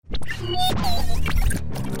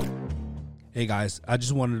Hey guys, I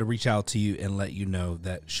just wanted to reach out to you and let you know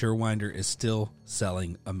that Surewinder is still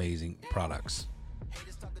selling amazing products.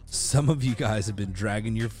 Some of you guys have been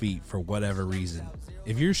dragging your feet for whatever reason.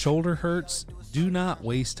 If your shoulder hurts, do not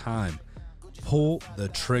waste time. Pull the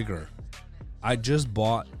trigger. I just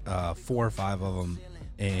bought 4 or 5 of them,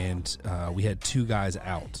 and we had 2 guys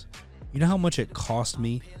out. You know how much it cost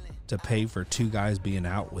me to pay for 2 guys being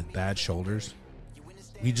out with bad shoulders?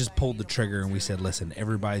 We just pulled the trigger and we said, listen,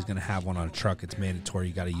 everybody's going to have one on a truck. It's mandatory.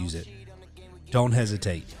 You got to use it. Don't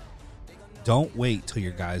hesitate. Don't wait till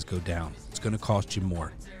your guys go down. It's going to cost you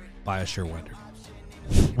more. Buy a Surewinder.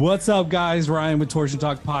 What's up, guys? Ryan with Torsion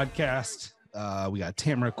Talk Podcast. We got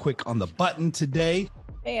Tamara quick on the button today.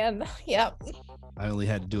 And yep. I only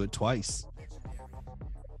had to do it twice.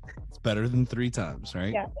 It's better than 3 times,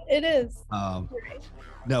 right? Yeah, it is.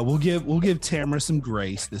 No, we'll give Tamara some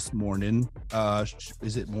grace this morning.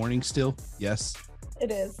 Is it morning still? Yes.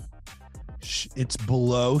 It is. It's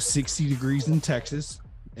below 60 degrees in Texas.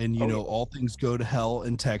 And, you know, all things go to hell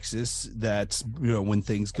in Texas. That's, you know, when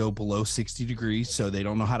things go below 60 degrees. So they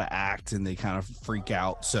don't know how to act and they kind of freak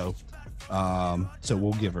out. So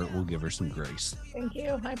we'll give her some grace. Thank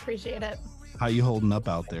you. I appreciate it. How you holding up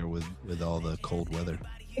out there with all the cold weather?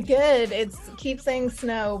 Good. It's keeps saying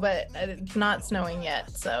snow, but it's not snowing yet.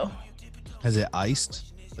 So has it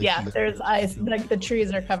iced? Yeah, there's ice. Like the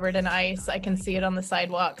trees are covered in ice. I can see it on the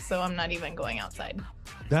sidewalk, so I'm not even going outside.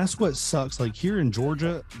 That's what sucks. Like here in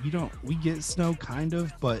Georgia, we get snow kind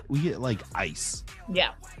of, but we get like ice.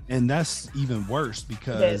 Yeah. And that's even worse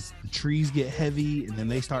because the trees get heavy and then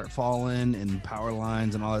they start falling and power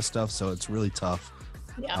lines and all that stuff. So it's really tough.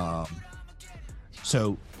 Yeah.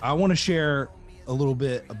 So I want to share a little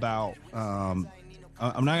bit about, I'm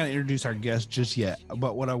not going to introduce our guest just yet,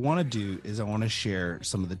 but what I want to do is I want to share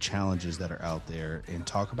some of the challenges that are out there and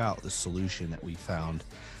talk about the solution that we found.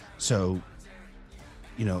 So,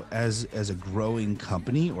 you know, as a growing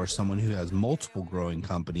company or someone who has multiple growing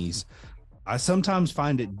companies, I sometimes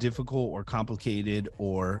find it difficult or complicated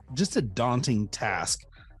or just a daunting task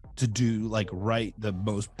to do, like, write the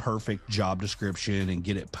most perfect job description and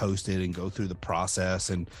get it posted and go through the process.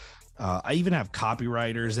 And I even have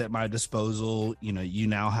copywriters at my disposal. You know, you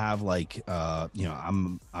now have like, you know,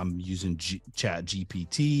 I'm using Chat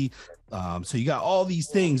GPT. So you got all these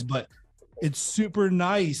things, but it's super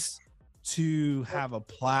nice to have a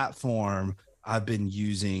platform I've been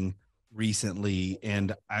using recently.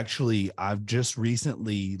 And actually, I've just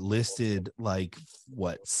recently listed like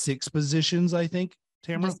 6 positions, I think,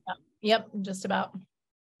 Tamara? Just about.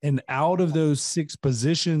 And out of those 6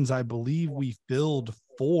 positions, I believe we filled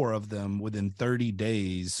 4 of them within 30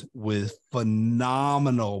 days with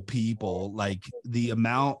phenomenal people. Like the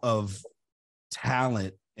amount of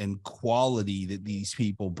talent and quality that these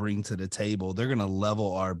people bring to the table, they're going to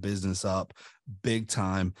level our business up big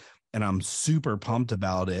time. And I'm super pumped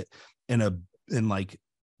about it. And we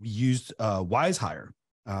used WiseHire.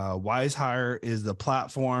 WiseHire is the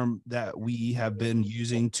platform that we have been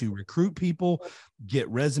using to recruit people, get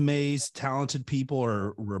resumes. Talented people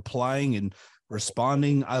are replying and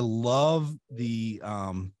responding. I love the,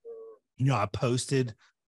 I posted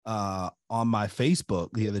on my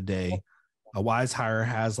Facebook the other day, WiseHire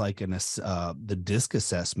has like the DISC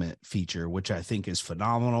assessment feature, which I think is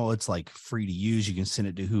phenomenal. It's like free to use. You can send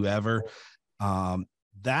it to whoever.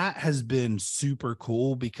 That has been super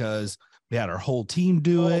cool because we had our whole team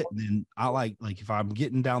do it. And then I like if I'm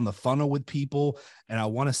getting down the funnel with people and I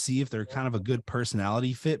want to see if they're kind of a good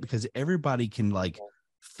personality fit, because everybody can like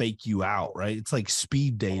fake you out, right? It's like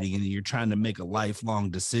speed dating and you're trying to make a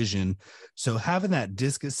lifelong decision. So having that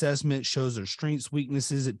DISC assessment shows their strengths,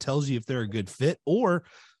 weaknesses. It tells you if they're a good fit, or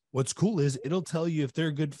what's cool is it'll tell you if they're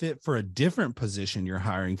a good fit for a different position you're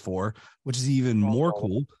hiring for, which is even more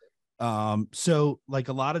cool. So like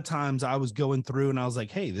a lot of times I was going through and I was like,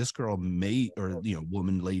 hey, this girl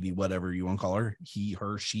woman, lady, whatever you want to call her, he,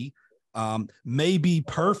 her, she, may be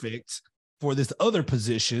perfect for this other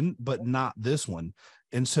position, but not this one.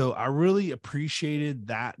 And so I really appreciated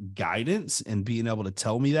that guidance and being able to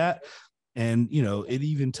tell me that. And, you know, it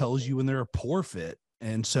even tells you when they're a poor fit.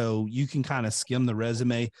 And so you can kind of skim the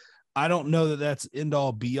resume. I don't know that that's end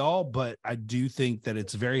all be all, but I do think that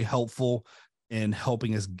it's very helpful in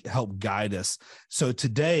helping us help guide us. So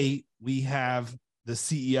today we have the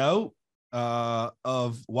CEO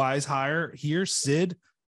of WiseHire here, Sid,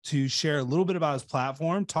 to share a little bit about his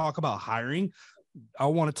platform, talk about hiring. I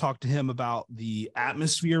want to talk to him about the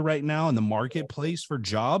atmosphere right now in the marketplace for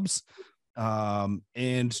jobs.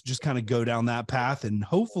 and just kind of go down that path. And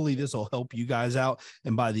hopefully this will help you guys out.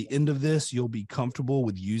 And by the end of this, you'll be comfortable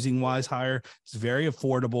with using WiseHire. It's very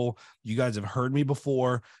affordable. You guys have heard me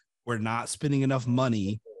before. We're not spending enough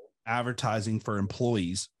money advertising for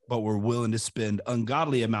employees, but we're willing to spend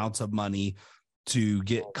ungodly amounts of money to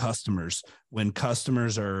get customers, when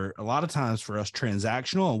customers are a lot of times for us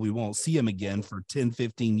transactional, and we won't see them again for 10,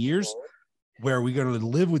 15 years, where we're going to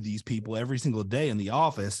live with these people every single day in the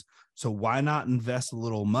office. So why not invest a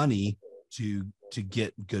little money to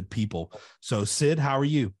get good people? So Sid, how are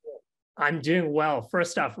you? I'm doing well.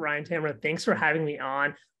 First off, Ryan Tamra, thanks for having me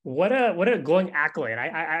on. What a glowing accolade.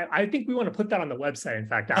 I think we want to put that on the website, in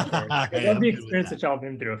fact, afterwards. I love the experience that y'all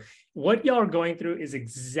been through. What y'all are going through is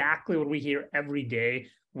exactly what we hear every day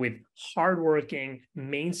with hardworking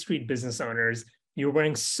Main Street business owners. You're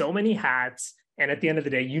wearing so many hats, and at the end of the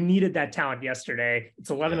day, you needed that talent yesterday. It's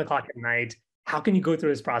 11 o'clock at night. How can you go through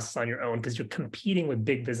this process on your own? Because you're competing with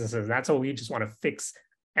big businesses. That's what we just want to fix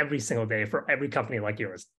every single day for every company like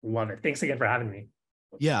yours. Love it. Thanks again for having me.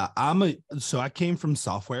 Yeah, so I came from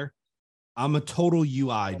software. I'm a total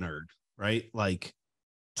UI nerd, right? Like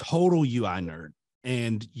total UI nerd.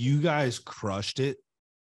 And you guys crushed it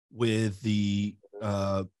with the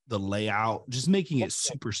layout, just making it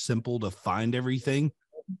super simple to find everything.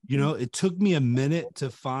 You know, it took me a minute to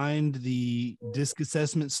find the disc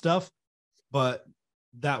assessment stuff, but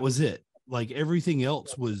that was it. Like everything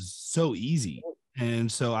else was so easy.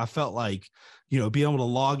 And so I felt like, you know, being able to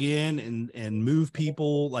log in and move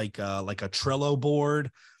people like a Trello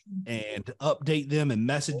board and update them and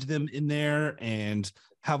message them in there and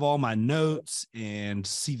have all my notes and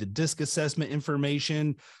see the disc assessment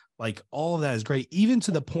information. Like all of that is great, even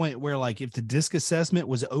to the point where like if the disc assessment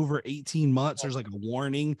was over 18 months, there's like a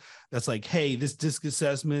warning that's like, hey, this disc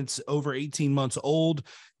assessment's over 18 months old.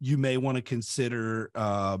 You may want to consider,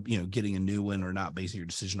 getting a new one or not basing your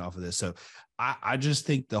decision off of this. So I just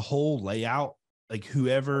think the whole layout, like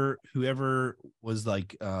whoever was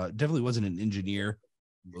like, definitely wasn't an engineer,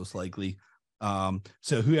 most likely.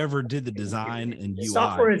 So whoever did the design and UI.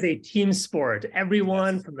 Software is a team sport.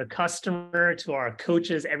 Everyone from the customer to our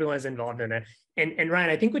coaches, everyone is involved in it. And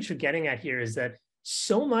Ryan, I think what you're getting at here is that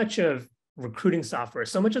so much of recruiting software,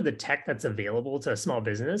 so much of the tech that's available to a small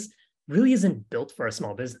business really isn't built for a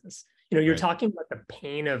small business. You know, you're talking about the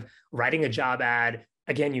pain of writing a job ad.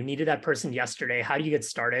 Again, you needed that person yesterday. How do you get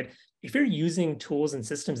started? If you're using tools and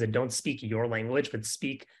systems that don't speak your language, but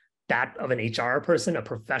speak that of an HR person, a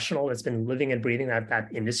professional that's been living and breathing that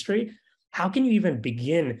industry, how can you even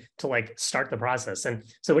begin to like start the process? And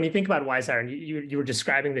so when you think about WiseHire, and you were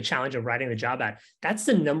describing the challenge of writing the job ad, that's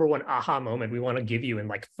the number one aha moment we want to give you in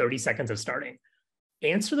like 30 seconds of starting.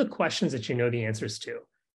 Answer the questions that you know the answers to.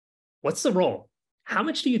 What's the role? How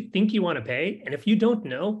much do you think you want to pay? And if you don't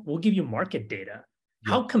know, we'll give you market data.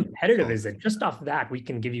 How competitive is it? Just off that, we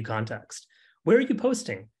can give you context. Where are you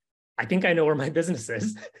posting? I think I know where my business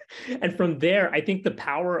is. And from there, I think the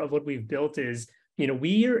power of what we've built is, you know,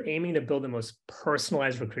 we are aiming to build the most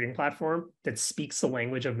personalized recruiting platform that speaks the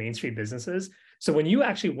language of Main Street businesses. So when you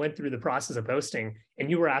actually went through the process of posting and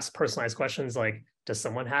you were asked personalized questions like, does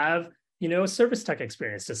someone have, you know, service tech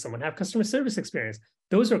experience? Does someone have customer service experience?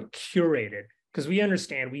 Those are curated because we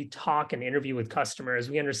understand, we talk and interview with customers.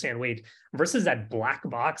 We understand, wait, versus that black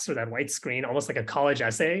box or that white screen, almost like a college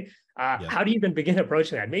essay. How do you even begin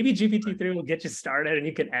approaching that? Maybe GPT-3 will get you started and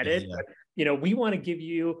you can edit. But, you know, we want to give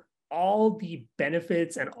you all the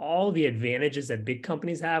benefits and all the advantages that big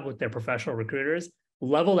companies have with their professional recruiters,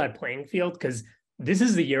 level that playing field, because this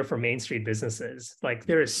is the year for Main Street businesses. Like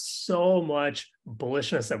there is so much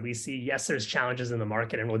bullishness that we see. Yes, there's challenges in the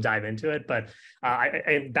market and we'll dive into it. But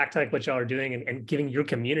I back to like what y'all are doing and giving your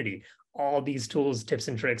community all these tools, tips,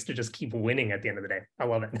 and tricks to just keep winning at the end of the day. I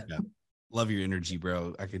love it. Yeah. Love your energy,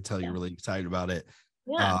 bro. I can tell you're really excited about it.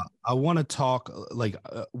 Yeah. I want to talk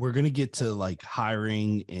we're going to get to like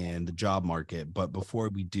hiring and the job market. But before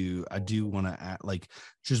we do, I do want to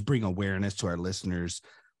just bring awareness to our listeners.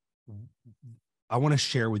 I want to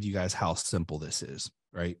share with you guys how simple this is,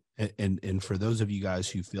 right? And for those of you guys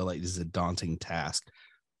who feel like this is a daunting task,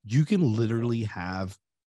 you can literally have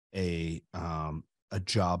a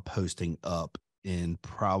job posting up in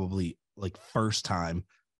probably like first time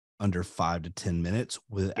under 5 to 10 minutes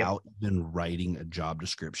without even writing a job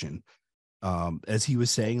description. As he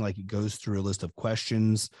was saying, like it goes through a list of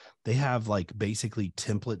questions. They have like basically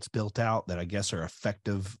templates built out that I guess are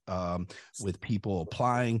effective with people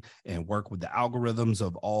applying and work with the algorithms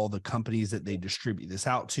of all the companies that they distribute this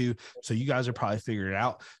out to. So you guys are probably figuring it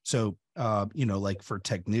out. So, like for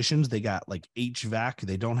technicians, they got like HVAC.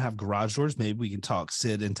 They don't have garage doors. Maybe we can talk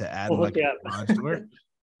Sid into adding a garage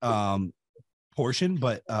door. portion,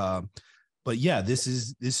 but yeah, this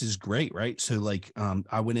is great, right? So like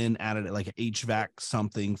I went in, added like an HVAC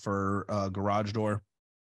something for garage door,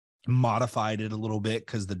 modified it a little bit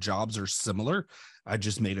because the jobs are similar. I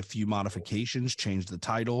just made a few modifications, changed the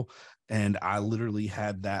title, and I literally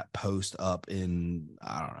had that post up in,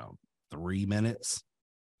 I don't know, 3 minutes,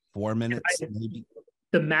 4 minutes, maybe.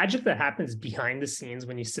 The magic that happens behind the scenes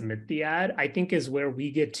when you submit the ad, I think, is where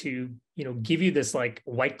we get to, give you this like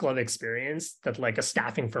white glove experience that like a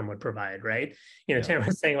staffing firm would provide, right?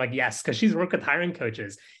 Tamara's saying like, yes, because she's worked with hiring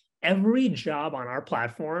coaches. Every job on our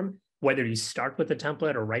platform, whether you start with a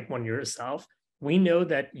template or write one yourself, we know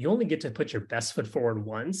that you only get to put your best foot forward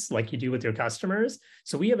once, like you do with your customers.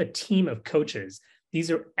 So we have a team of coaches.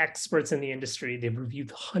 These are experts in the industry. They've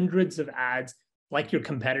reviewed hundreds of ads like your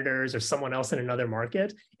competitors or someone else in another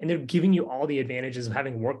market, and they're giving you all the advantages of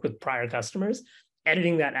having worked with prior customers,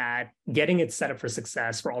 editing that ad, getting it set up for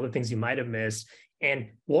success for all the things you might have missed. And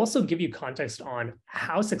we'll also give you context on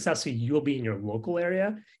how successful you'll be in your local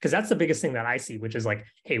area, because that's the biggest thing that I see, which is like,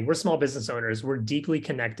 hey, we're small business owners, we're deeply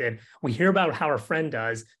connected. We hear about how our friend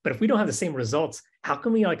does, but if we don't have the same results, how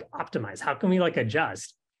can we like optimize? How can we like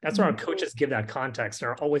adjust? That's where our coaches give that context and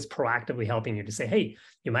are always proactively helping you to say, hey,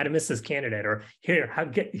 you might have missed this candidate, or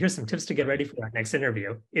here's some tips to get ready for that next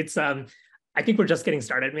interview. It's, I think we're just getting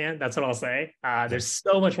started, man. That's what I'll say. There's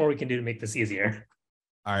so much more we can do to make this easier.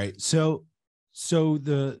 All right. So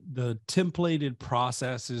the templated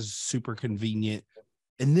process is super convenient.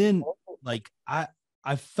 And then like, I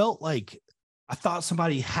felt like I thought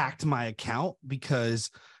somebody hacked my account because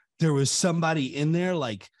there was somebody in there,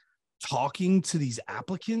 like, talking to these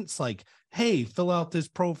applicants like, hey, fill out this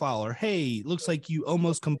profile, or hey, looks like you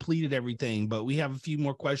almost completed everything, but we have a few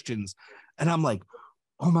more questions. And I'm like,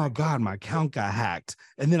 oh my God, my account got hacked.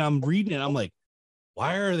 And then I'm reading it, I'm like,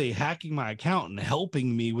 why are they hacking my account and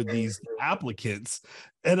helping me with these applicants?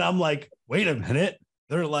 And I'm like, wait a minute,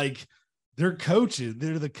 they're coaches,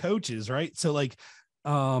 they're the coaches, right? So like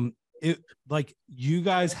you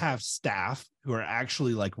guys have staff who are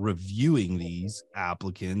actually like reviewing these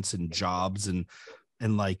applicants and jobs and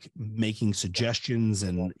like making suggestions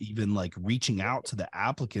and even like reaching out to the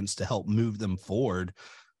applicants to help move them forward,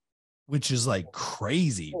 which is like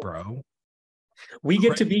crazy, bro. We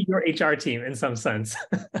get to be your HR team in some sense.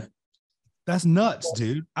 That's nuts,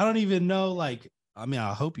 dude. I don't even know. Like, I mean,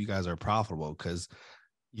 I hope you guys are profitable, because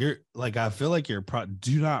you're like, I feel like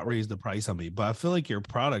do not raise the price on me, but I feel like your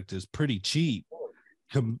product is pretty cheap,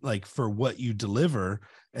 like for what you deliver.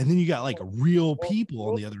 And then you got like real people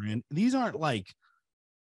on the other end. These aren't like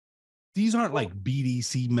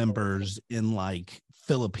BDC members in like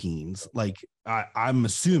Philippines. Like I'm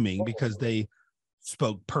assuming, because they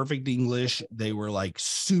spoke perfect English. They were like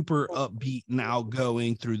super upbeat and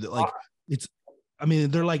outgoing through the, like,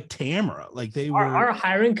 they're like Tamara. Like our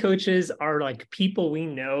hiring coaches are like people we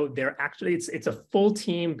know. They're actually, it's a full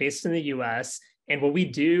team based in the US. And what we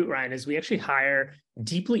do, Ryan, is we actually hire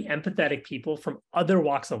deeply empathetic people from other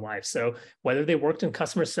walks of life. So whether they worked in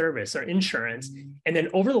customer service or insurance, and then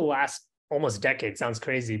over the last almost decade, sounds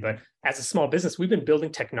crazy, but as a small business, we've been building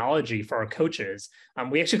technology for our coaches.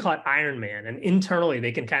 We actually call it Iron Man, and internally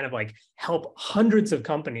they can kind of like help hundreds of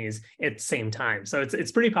companies at the same time. So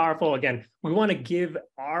it's pretty powerful. Again, we want to give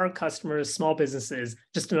our customers, small businesses,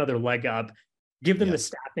 just another leg up, give them the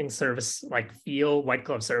staffing service, like feel white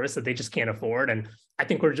glove service that they just can't afford. And I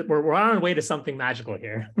think we're on our way to something magical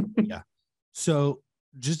here. Yeah. So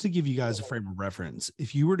just to give you guys a frame of reference,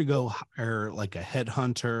 if you were to go hire like a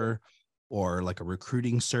headhunter or like a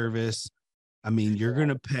recruiting service, I mean, you're going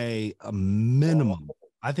to pay a minimum.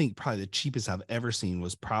 I think probably the cheapest I've ever seen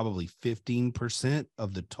was probably 15%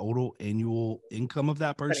 of the total annual income of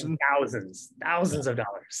that person. Thousands of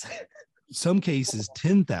dollars. Some cases,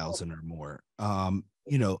 10,000 or more.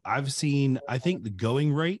 I've seen, I think the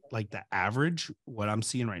going rate, like the average, what I'm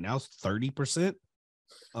seeing right now is 30%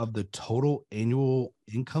 of the total annual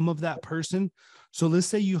income of that person. So let's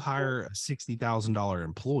say you hire a $60,000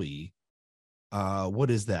 employee. What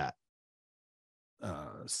is that?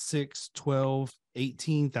 6, 12,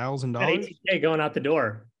 $18,000. $18K going out the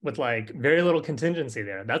door with like very little contingency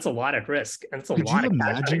there. That's a lot at risk. And it's a lot. Could you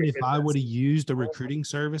imagine if I would have used a recruiting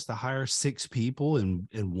service to hire 6 people in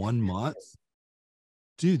 1 month?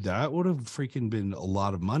 Dude, that would have freaking been a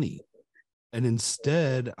lot of money. And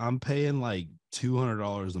instead, I'm paying like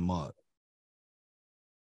 $200 a month.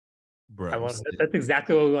 Bro, I love it. That's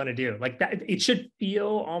exactly what we want to do. Like that, it should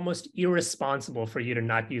feel almost irresponsible for you to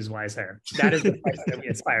not use Wisehair. That is the price that we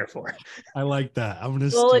aspire for. I like that. I'm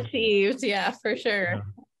gonna well achieved, yeah, for sure. Yeah.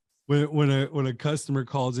 when a customer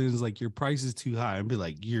calls in and is like, your price is too high, and be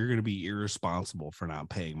like, you're gonna be irresponsible for not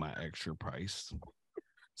paying my extra price.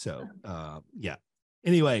 So yeah.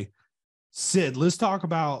 Anyway, Sid, let's talk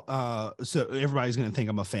about so everybody's gonna think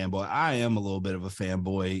I'm a fanboy. I am a little bit of a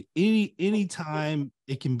fanboy. Anytime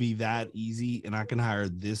it can be that easy and I can hire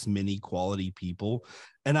this many quality people.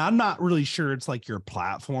 And I'm not really sure it's like your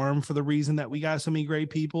platform for the reason that we got so many great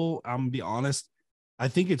people. I'm gonna be honest. I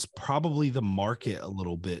think it's probably the market a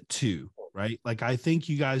little bit too, right? Like I think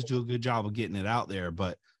you guys do a good job of getting it out there,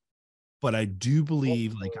 but I do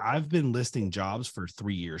believe like I've been listing jobs for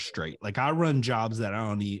 3 years straight. Like I run jobs that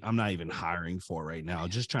I'm not even hiring for right now,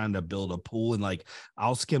 just trying to build a pool, and like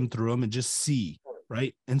I'll skim through them and just see,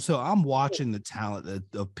 right? And so I'm watching the talent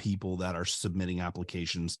of people that are submitting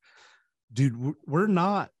applications. Dude, we're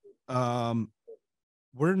not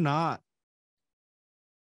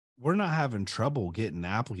having trouble getting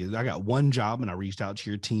applicants. I got one job and I reached out to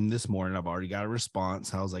your team this morning. I've already got a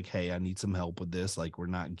response. I was like, hey, I need some help with this. Like, we're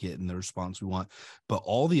not getting the response we want. But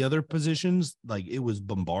all the other positions, like it was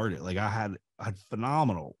bombarded. Like I had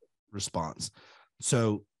phenomenal response.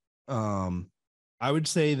 So I would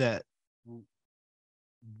say that,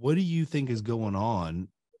 what do you think is going on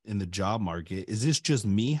in the job market? Is this just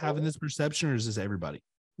me having this perception, or is this everybody?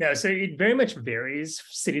 No, so it very much varies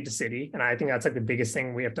city to city. And I think that's like the biggest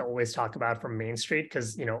thing we have to always talk about from Main Street,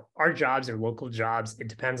 because, you know, our jobs are local jobs. It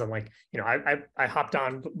depends on like, you know, I hopped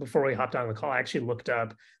on, before we hopped on the call, I actually looked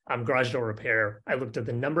up garage door repair. I looked at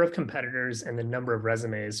the number of competitors and the number of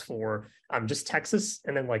resumes for just Texas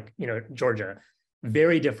and then like, you know, Georgia,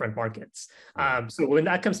 very different markets. So when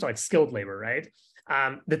that comes to like skilled labor, right?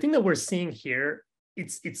 The thing that we're seeing here,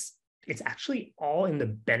 it's actually all in the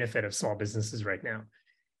benefit of small businesses right now.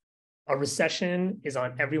 A recession is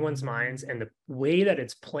on everyone's minds, and the way that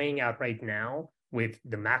it's playing out right now with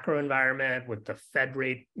the macro environment, with the Fed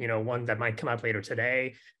rate, you know, one that might come out later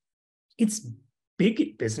today, it's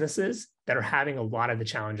big businesses that are having a lot of the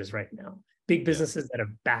challenges right now. Big businesses that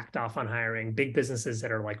have backed off on hiring, big businesses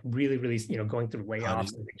that are like really, you know, going through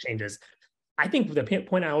layoffs and big changes. I think the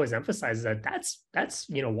point I always emphasize is that that's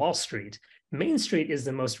you know, Wall Street. Main Street is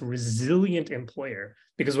the most resilient employer,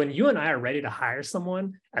 because when you and I are ready to hire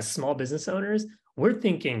someone as small business owners, we're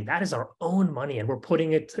thinking that is our own money and we're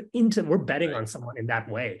putting it we're betting on someone in that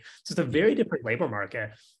way. So it's a very different labor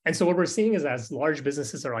market. And so what we're seeing is, as large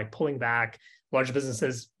businesses are like pulling back, large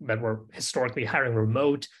businesses that were historically hiring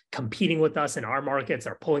remote, competing with us in our markets,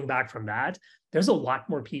 are pulling back from that. There's a lot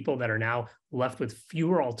more people that are now left with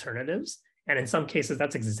fewer alternatives. And in some cases,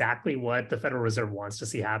 that's exactly what the Federal Reserve wants to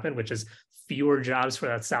see happen, which is fewer jobs for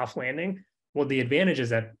that soft landing. Well, the advantage is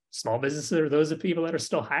that small businesses are those of people that are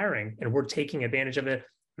still hiring, and we're taking advantage of it,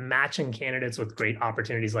 matching candidates with great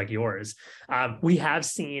opportunities like yours. We have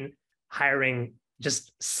seen hiring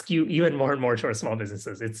just skew even more and more towards small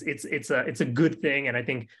businesses. It's a good thing. And I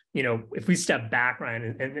think, you know, if we step back,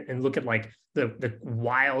 Ryan, and look at like the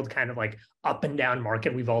wild kind of like up and down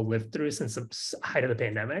market we've all lived through since the height of the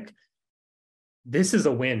pandemic, this is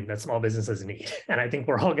a win that small businesses need. And I think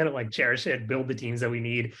we're all going to like cherish it, build the teams that we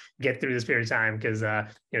need, get through this period of time, because, you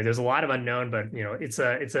know, there's a lot of unknown, but, you know, it's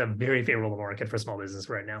a very favorable market for small business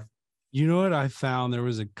right now. You know what I found? There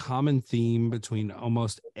was a common theme between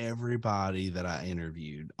almost everybody that I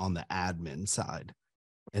interviewed on the admin side.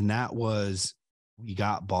 And that was, we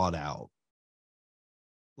got bought out.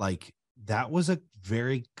 Like that was a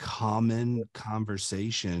very common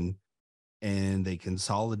conversation. And they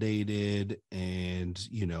consolidated, and,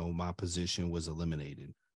 you know, my position was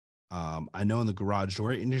eliminated. I know in the garage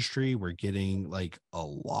door industry, we're getting like a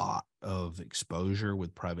lot of exposure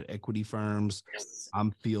with private equity firms. Yes. I'm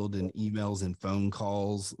fielding emails and phone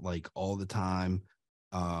calls like all the time.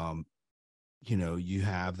 You know, you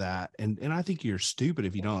have that. And I think you're stupid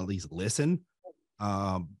if you don't at least listen.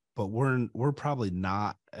 But we're probably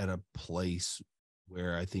not at a place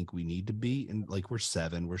where I think we need to be. And like, we're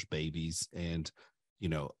babies. And, you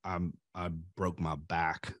know, I broke my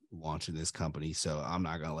back launching this company, so I'm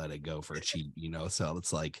not going to let it go for cheap, you know? So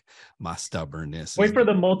it's like my stubbornness. Wait for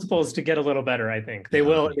the multiples to get a little better. I think they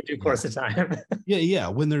will in due course of time. Yeah.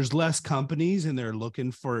 When there's less companies and they're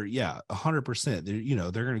looking for, 100%, you know,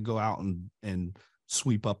 they're going to go out and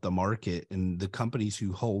sweep up the market, and the companies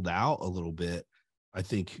who hold out a little bit, I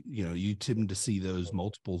think, you know, you tend to see those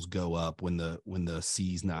multiples go up when the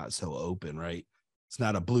sea's not so open, right? It's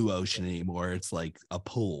not a blue ocean anymore. It's like a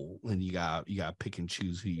pool, and you got to pick and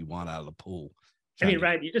choose who you want out of the pool. I mean,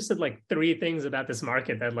 right. You just said like 3 things about this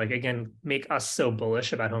market that like, again, make us so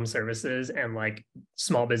bullish about home services and like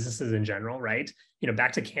small businesses in general, right? You know,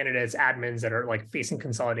 back to candidates, admins that are like facing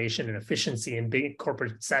consolidation and efficiency in big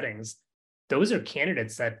corporate settings. those are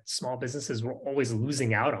candidates that small businesses were always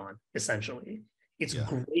losing out on, essentially. It's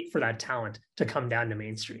great for that talent to come down to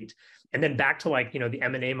Main Street. And then back to like, the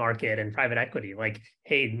M&A market and private equity, like,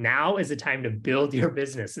 hey, now is the time to build your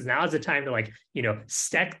business. Now is the time to like,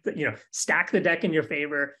 stack the deck in your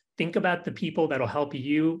favor. Think about the people that'll help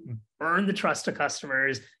you earn the trust of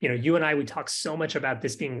customers. You and I, we talk so much about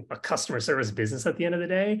this being a customer service business at the end of the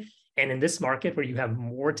day. And in this market where you have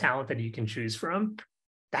more talent that you can choose from,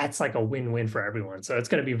 that's like a win-win for everyone. So it's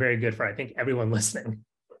going to be very good for, I think, everyone listening.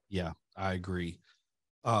 Yeah, I agree.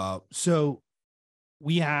 So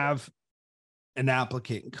we have an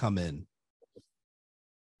applicant come in.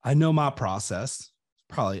 I know my process,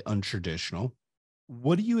 probably untraditional.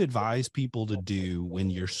 What do you advise people to do when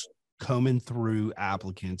you're combing through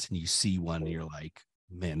applicants and you see one and you're like,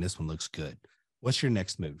 man, this one looks good? What's your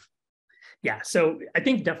next move? Yeah. So I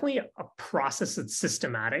think definitely a process that's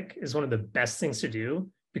systematic is one of the best things to do,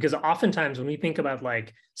 because oftentimes when we think about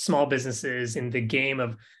like small businesses in the game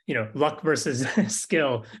of, luck versus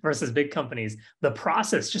skill versus big companies, the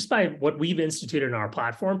process just by what we've instituted in our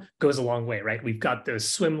platform goes a long way, right? We've got those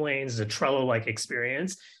swim lanes, the Trello-like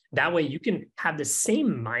experience. That way you can have the same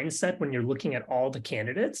mindset when you're looking at all the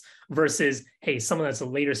candidates versus, hey, someone that's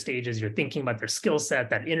in later stages, you're thinking about their skill set,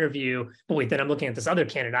 that interview, but wait, then I'm looking at this other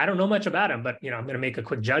candidate. I don't know much about him, but I'm going to make a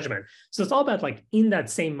quick judgment. So it's all about like in that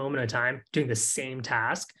same moment of time, doing the same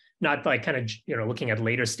task, not like kind of, looking at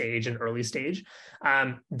later stage and early stage.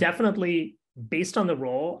 Definitely based on the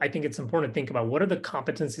role, I think it's important to think about what are the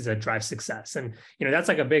competencies that drive success. And, that's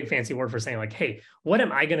like a big fancy word for saying like, hey, what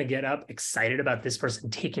am I going to get up excited about this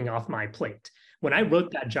person taking off my plate? When I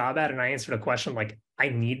wrote that job ad and I answered a question like, I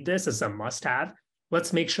need this as a must have,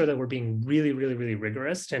 let's make sure that we're being really, really, really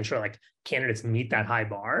rigorous to ensure like candidates meet that high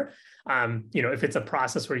bar. If it's a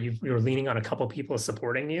process where you're leaning on a couple of people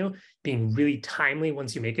supporting you, being really timely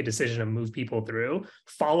once you make a decision to move people through,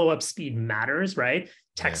 follow-up speed matters, right?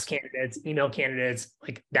 Text candidates, email candidates,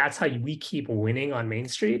 like that's how we keep winning on Main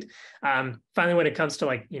Street. Finally, when it comes to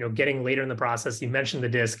like, getting later in the process, you mentioned the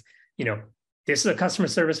disc, this is a customer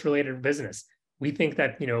service related business. We think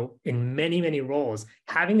that, in many, many roles,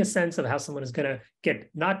 having a sense of how someone is going to get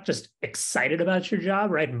not just excited about your job,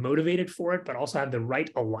 right, motivated for it, but also have the right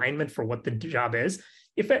alignment for what the job is.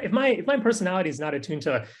 If my personality is not attuned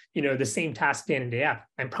to, the same task day in and day out,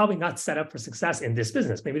 I'm probably not set up for success in this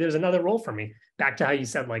business. Maybe there's another role for me. Back to how you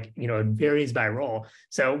said, like, it varies by role.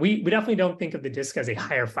 So we definitely don't think of the disc as a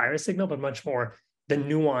hire fire signal, but much more the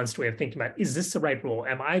nuanced way of thinking about, is this the right role?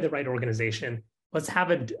 Am I the right organization? Let's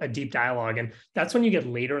have a deep dialogue. And that's when you get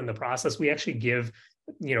later in the process, we actually give,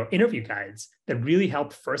 interview guides that really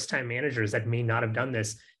help first-time managers that may not have done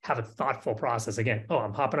this have a thoughtful process. Again,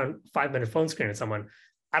 I'm hopping on 5-minute phone screen with someone.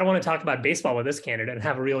 I don't want to talk about baseball with this candidate and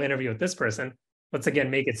have a real interview with this person. Let's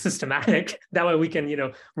again, make it systematic. That way we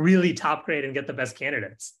can, really top grade and get the best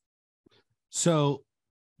candidates. So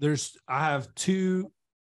I have two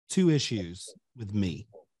issues with me.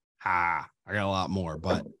 I got a lot more,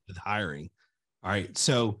 but with hiring. All right.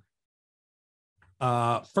 So,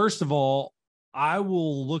 first of all,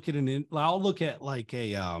 I'll look at like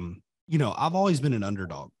I've always been an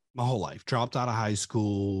underdog my whole life, dropped out of high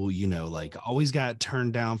school, like always got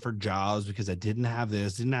turned down for jobs because I didn't have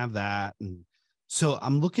this, didn't have that. And so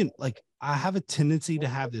I'm looking, like, I have a tendency to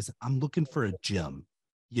have this, I'm looking for a gym,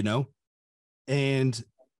 and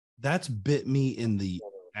that's bit me in the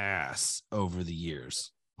ass over the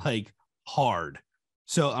years, like hard.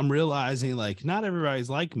 So I'm realizing like not everybody's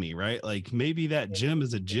like me, right? Like maybe that gym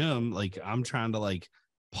is a gym. Like I'm trying to like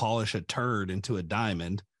polish a turd into a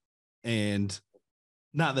diamond, and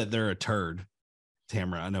not that they're a turd,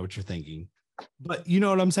 Tamara. I know what you're thinking, but you know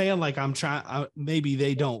what I'm saying? Like maybe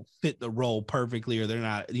they don't fit the role perfectly, or they're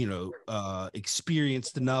not,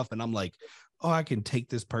 experienced enough. And I'm like, oh, I can take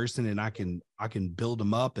this person and I can build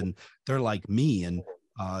them up, and they're like me. And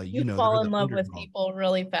you fall in love with people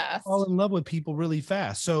really fast. Fall in love with people really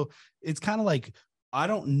fast. So it's kind of like, I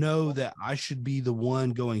don't know that I should be the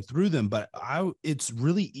one going through them, but it's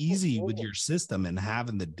really easy with your system and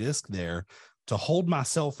having the disc there to hold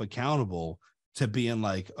myself accountable to being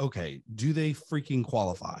like, okay, do they freaking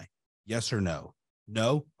qualify? Yes or no?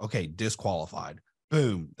 No? Okay, disqualified.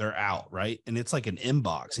 Boom, they're out, right? And it's like an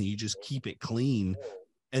inbox, and you just keep it clean.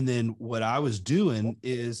 And then what I was doing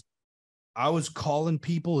is I was calling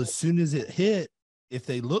people as soon as it hit. If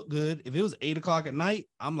they look good, if it was 8:00 at night,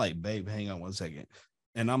 I'm like, babe, hang on 1 second.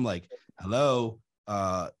 And I'm like, hello,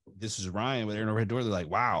 this is Ryan with Aaron Overhead Door. They're like,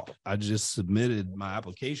 wow, I just submitted my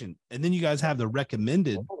application. And then you guys have the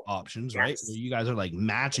recommended options, right? Where you guys are like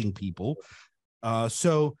matching people.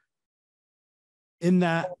 So in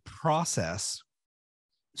that process,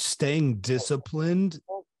 staying disciplined,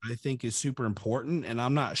 I think, is super important. And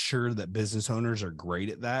I'm not sure that business owners are great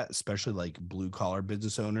at that, especially like blue collar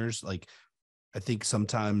business owners. Like, I think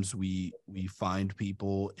sometimes we find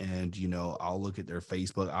people and, you know, I'll look at their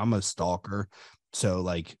Facebook. I'm a stalker. So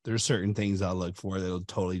like there's certain things I look for that'll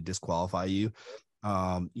totally disqualify you.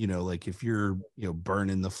 You know, like if you're, you know,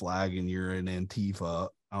 burning the flag and you're in Antifa,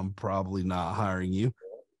 I'm probably not hiring you.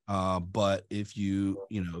 But if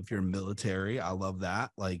if you're military, I love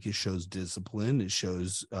that. Like it shows discipline, it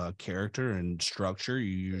shows character and structure.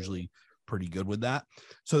 You're usually pretty good with that.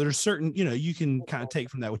 So there's certain, you know, you can kind of take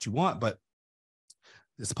from that what you want, but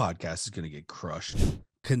this podcast is going to get crushed.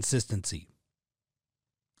 Consistency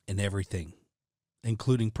in everything,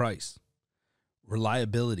 including price,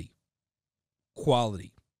 reliability,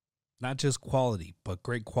 quality, not just quality, but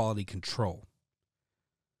great quality control.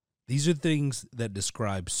 These are things that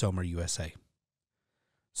describe Somer USA.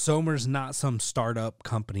 Somer's not some startup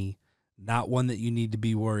company, not one that you need to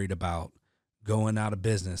be worried about going out of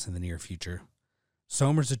business in the near future.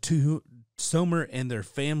 Somer and their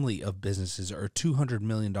family of businesses are $200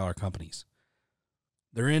 million companies.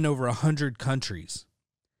 They're in over 100 countries,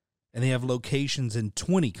 and they have locations in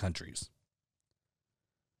 20 countries.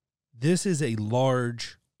 This is a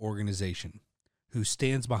large organization who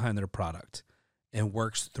stands behind their product and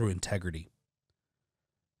works through integrity.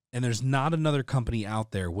 And there's not another company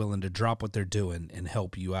out there willing to drop what they're doing and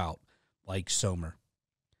help you out like Somer.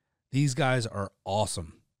 These guys are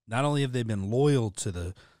awesome. Not only have they been loyal to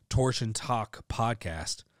the Torch and Talk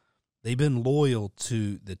podcast, they've been loyal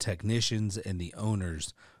to the technicians and the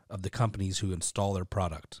owners of the companies who install their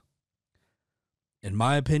product. In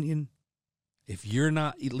my opinion, if you're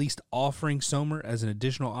not at least offering Somer as an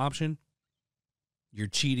additional option, you're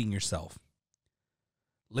cheating yourself.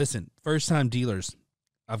 Listen, first-time dealers,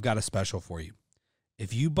 I've got a special for you.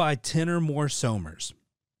 If you buy 10 or more Somers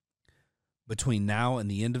between now and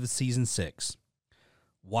the end of the season 6,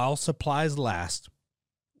 while supplies last,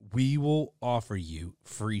 we will offer you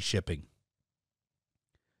free shipping.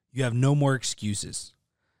 You have no more excuses.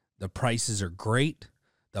 The prices are great.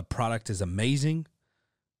 The product is amazing.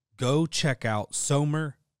 Go check out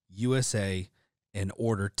Somer USA and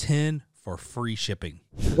order 10 for free shipping.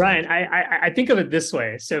 Ryan, I think of it this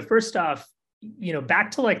way. So first off, you know,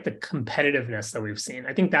 back to like the competitiveness that we've seen.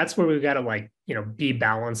 I think that's where we've got to like, you know, be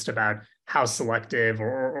balanced about how selective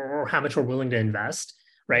or how much we're willing to invest,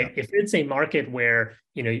 right? Yeah. If it's a market where,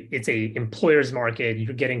 you know, it's a employer's market,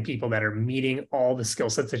 you're getting people that are meeting all the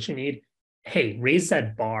skill sets that you need. Hey, raise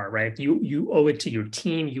that bar, right? You owe it to your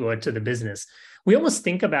team, you owe it to the business. We almost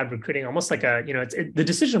think about recruiting almost like a, you know, the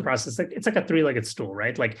decision process, it's like a three-legged stool,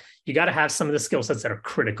 right? Like you got to have some of the skill sets that are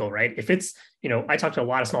critical, right? If it's, you know, I talk to a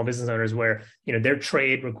lot of small business owners where, you know, their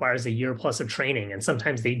trade requires a year plus of training, and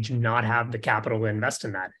sometimes they do not have the capital to invest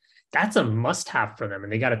in that. That's a must-have for them,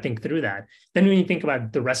 and they got to think through that. Then when you think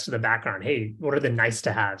about the rest of the background, hey, what are the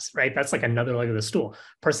nice-to-haves, right? That's like another leg of the stool.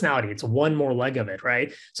 Personality, it's one more leg of it,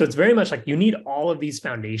 right? So it's very much like you need all of these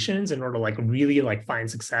foundations in order to like really like find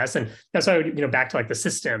success. And that's why, you know, back to like the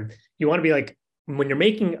system, you want to be like, when you're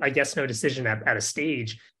making a yes, no decision at a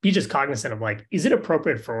stage, be just cognizant of like, is it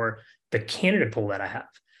appropriate for the candidate pool that I have?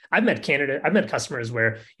 I've met customers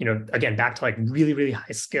where, you know, again, back to like really, really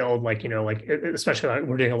high skilled, like, you know, like, especially like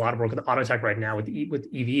we're doing a lot of work with auto tech right now with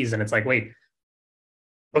EVs. And it's like, wait,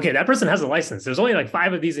 okay, that person has a license. There's only like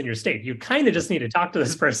 5 of these in your state. You kind of just need to talk to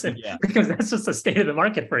this person because that's just the state of the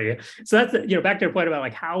market for you. So that's, you know, back to your point about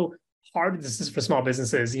like how hard this is for small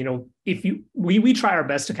businesses. You know, if we try our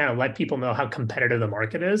best to kind of let people know how competitive the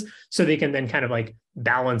market is so they can then kind of like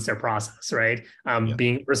balance their process, right?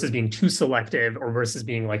 Being too selective or versus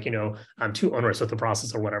being like, you know, too onerous with the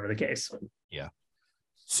process or whatever the case. Yeah.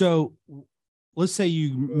 So let's say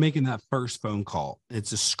you making that first phone call,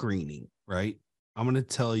 it's a screening, right? I'm going to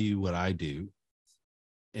tell you what I do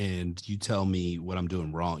and you tell me what I'm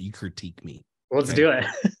doing wrong. You critique me. Let's do it.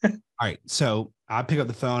 All right. So I pick up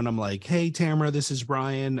the phone. I'm like, hey, Tamara, this is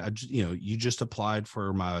Brian. You just applied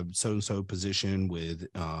for my so-and-so position with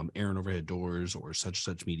Aaron Overhead Doors or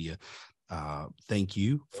such media. Thank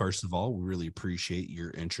you. First of all, we really appreciate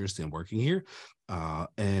your interest in working here.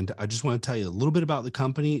 And I just want to tell you a little bit about the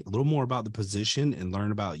company, a little more about the position, and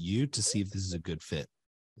learn about you to see if this is a good fit.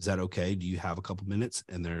 Is that okay? Do you have a couple minutes?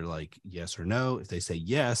 And they're like, yes or no. If they say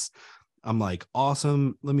yes, I'm like,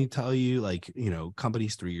 awesome. Let me tell you, like, you know,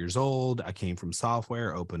 company's 3 years old. I came from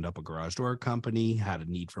software, opened up a garage door company, had a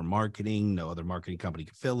need for marketing. No other marketing company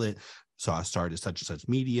could fill it. So I started such and such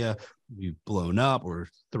media. We've blown up. We're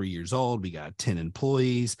 3 years old. We got 10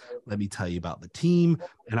 employees. Let me tell you about the team.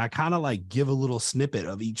 And I kind of like give a little snippet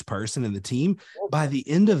of each person in the team. By the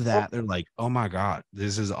end of that, they're like, oh my God,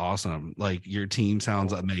 this is awesome. Like your team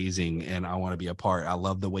sounds amazing. And I want to be a part. I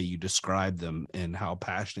love the way you describe them and how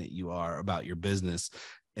passionate you are about your business.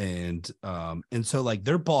 And so like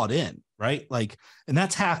they're bought in, right? Like, and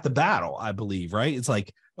that's half the battle, I believe, right? It's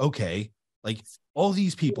like, okay, like all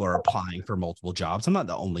these people are applying for multiple jobs. I'm not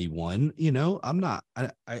the only one, I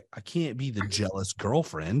can't be the jealous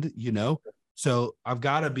girlfriend, so I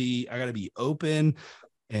gotta be open,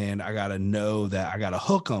 and I gotta know that I gotta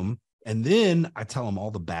hook them. And then I tell them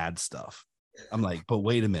all the bad stuff. I'm like, but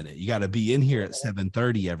wait a minute, you got to be in here at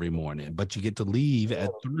 7:30 every morning, but you get to leave at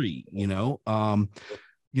 3,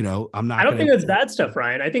 I'm not. I don't think that's bad stuff,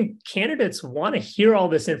 Ryan. I think candidates want to hear all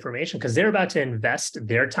this information because they're about to invest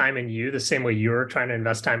their time in you the same way you're trying to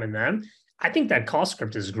invest time in them. I think that call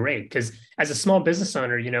script is great because as a small business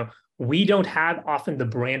owner, we don't have often the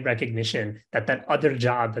brand recognition that other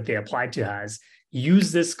job that they applied to has.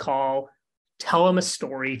 Use this call, tell them a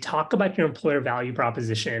story, talk about your employer value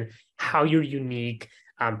proposition, how you're unique,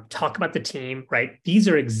 talk about the team, right? These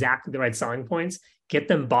are exactly the right selling points. Get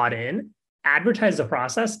them bought in. Advertise the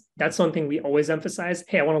process. That's one thing we always emphasize.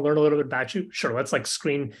 Hey, I want to learn a little bit about you. Sure, let's like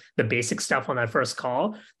screen the basic stuff on that first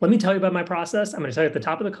call. Let me tell you about my process. I'm going to tell you at the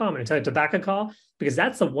top of the call. I'm going to tell you at the back of the call, because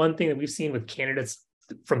that's the one thing that we've seen with candidates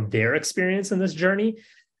from their experience in this journey.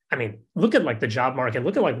 I mean, look at like the job market.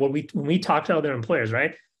 Look at like when we talk to other employers,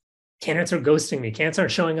 right? Candidates are ghosting me. Candidates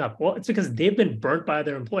aren't showing up. Well, it's because they've been burnt by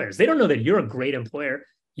other employers. They don't know that you're a great employer.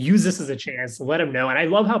 Use this as a chance. Let them know. And I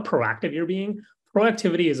love how proactive you're being.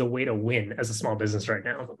 Proactivity is a way to win as a small business right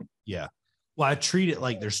now. Yeah. Well, I treat it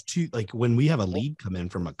like there's two, like when we have a lead come in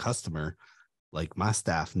from a customer, like my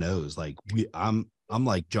staff knows, like I'm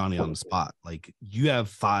like Johnny on the spot. Like you have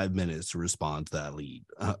 5 minutes to respond to that lead,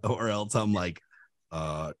 or else I'm like,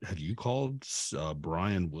 have you called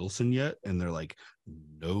Brian Wilson yet? And they're like,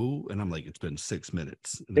 no. And I'm like, it's been 6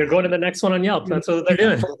 minutes. They're going to the next one on Yelp. That's what they're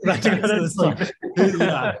doing.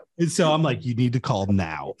 Yeah. And so I'm like, you need to call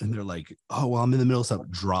now. And they're like, oh, well, I'm in the middle of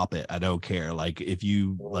something. Drop it. I don't care. Like if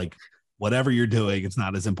you like whatever you're doing, it's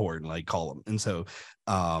not as important. Like call them. And so,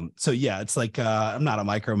 yeah, it's like, I'm not a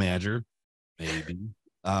micromanager, maybe,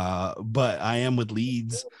 but I am with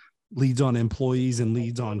leads on employees and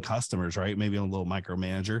leads on customers, right? Maybe I'm a little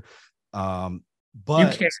micromanager.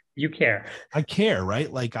 But you care. I care,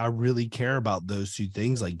 right? Like I really care about those two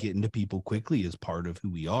things. Like getting to people quickly is part of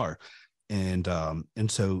who we are. And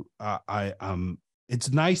so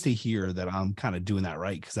it's nice to hear that I'm kind of doing that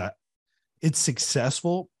right, because it's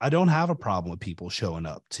successful. I don't have a problem with people showing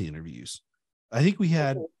up to interviews. I think we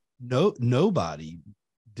had nobody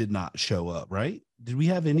did not show up, right? Did we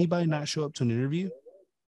have anybody not show up to an interview?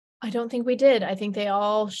 I don't think we did. I think they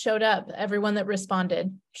all showed up. Everyone that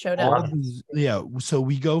responded showed up. Yeah. So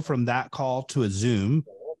we go from that call to a Zoom.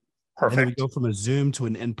 Perfect. And then we go from a Zoom to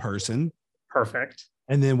an in-person. Perfect.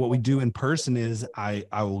 And then what we do in person is I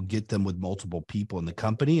will get them with multiple people in the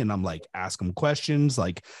company, and I'm like, ask them questions,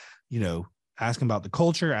 like, ask them about the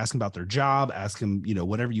culture, ask them about their job, ask them,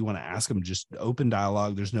 whatever you want to ask them, just open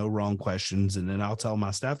dialogue. There's no wrong questions. And then I'll tell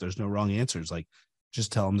my staff there's no wrong answers. Like,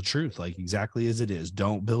 just tell them the truth, like exactly as it is.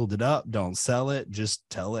 Don't build it up. Don't sell it. Just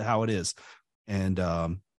tell it how it is. And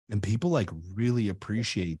people like really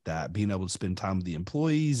appreciate that, being able to spend time with the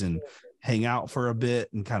employees and hang out for a bit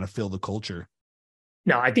and kind of feel the culture.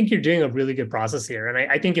 No, I think you're doing a really good process here. And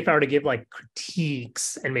I think if I were to give like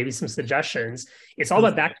critiques and maybe some suggestions, it's all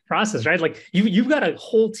about that process, right? Like you've got a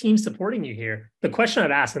whole team supporting you here. The question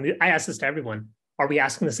I'd ask, and I ask this to everyone, are we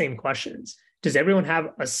asking the same questions? Does everyone have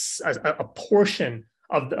a portion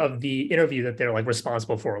of the interview that they're like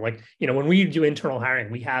responsible for? Like, when we do internal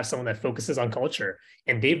hiring, we have someone that focuses on culture,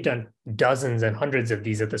 and they've done dozens and hundreds of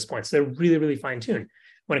these at this point. So they're really, really fine tuned.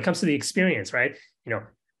 When it comes to the experience, right?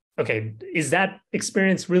 Okay, is that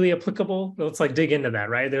experience really applicable? Let's like dig into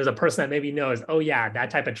that, right? There's a person that maybe knows, oh yeah,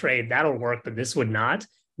 that type of trade, that'll work, but this would not.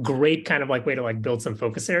 Great kind of like way to like build some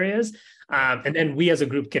focus areas. And then we as a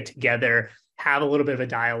group get together, have a little bit of a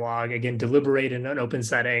dialogue, again, deliberate in an open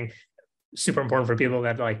setting. Super important for people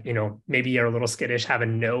that like, maybe are a little skittish, have a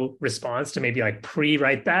no response to maybe like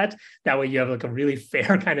pre-write that. That way you have like a really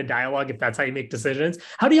fair kind of dialogue if that's how you make decisions.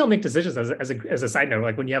 How do y'all make decisions as a side note,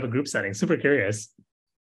 like when you have a group setting? Super curious.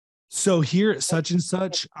 So here at such and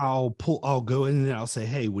such, I'll go in and I'll say,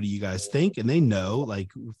 hey, what do you guys think? And they know, like,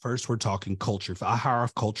 first we're talking culture. I hire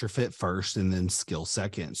off culture fit first and then skill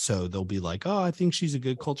second. So they'll be like, oh, I think she's a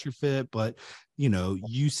good culture fit, but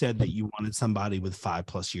you said that you wanted somebody with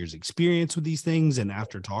 5+ years experience with these things. And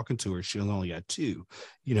after talking to her, she only got 2,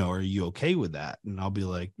 are you okay with that? And I'll be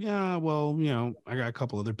like, yeah, well, I got a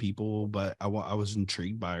couple other people, but I was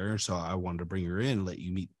intrigued by her. So I wanted to bring her in and let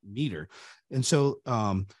you meet her. And so,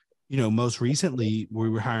 most recently we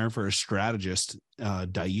were hiring for a strategist.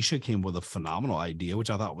 Daisha came with a phenomenal idea, which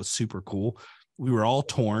I thought was super cool. We were all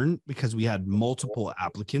torn because we had multiple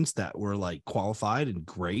applicants that were like qualified and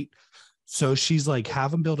great. So she's like,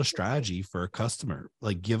 have them build a strategy for a customer,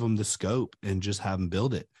 like give them the scope and just have them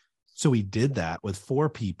build it. So we did that with 4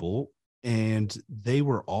 people, and they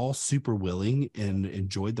were all super willing and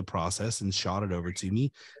enjoyed the process and shot it over to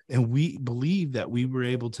me. And we believe that we were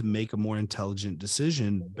able to make a more intelligent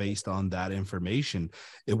decision based on that information.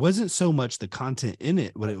 It wasn't so much the content in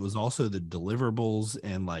it, but it was also the deliverables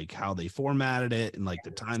and like how they formatted it and like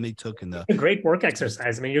the time they took. And a great work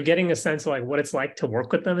exercise. I mean, you're getting a sense of like what it's like to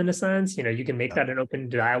work with them in a sense. You can make that an open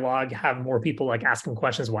dialogue, have more people like asking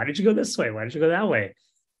questions. Why did you go this way? Why did you go that way?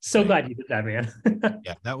 So glad you did that, man.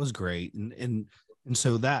 Yeah, that was great. And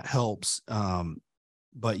so that helps.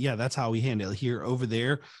 But yeah, that's how we handle it here. Over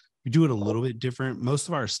there, we do it a little bit different. Most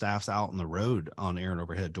of our staff's out on the road on air and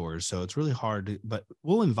overhead doors. So it's really hard but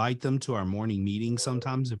we'll invite them to our morning meetings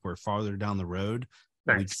sometimes if we're farther down the road.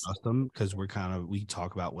 Nice. We trust them because we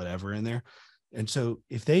talk about whatever in there. And so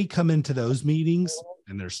if they come into those meetings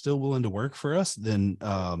and they're still willing to work for us, then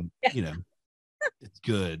it's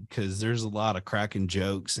good because there's a lot of cracking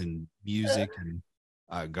jokes and music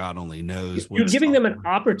and God only knows. You're giving them an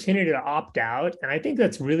opportunity to opt out. And I think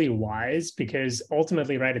that's really wise because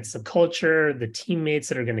ultimately, right, it's the culture, the teammates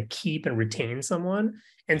that are going to keep and retain someone.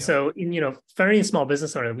 And so, for any small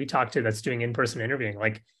business owner that we talk to that's doing in-person interviewing,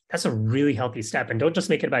 like that's a really healthy step. And don't just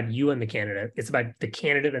make it about you and the candidate. It's about the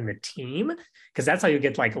candidate and the team, because that's how you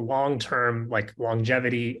get like long-term, like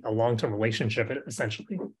longevity, a long-term relationship,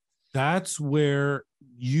 essentially. That's where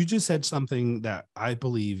you just said something that I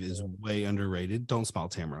believe is way underrated. Don't smile,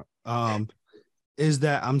 Tamara. Is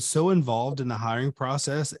that I'm so involved in the hiring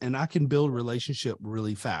process and I can build relationship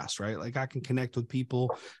really fast, right? Like I can connect with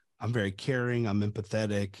people. I'm very caring. I'm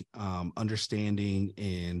empathetic, understanding.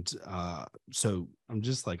 And so I'm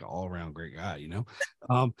just like an all around great guy,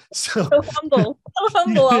 so humble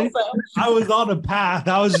also. I was on a path.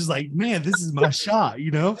 I was just like, man, this is my shot,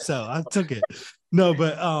 so I took it. No,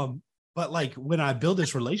 but like when I build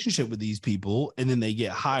this relationship with these people and then they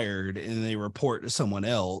get hired and they report to someone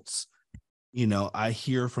else, I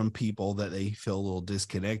hear from people that they feel a little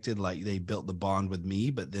disconnected, like they built the bond with me,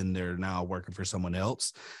 but then they're now working for someone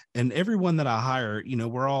else. And everyone that I hire,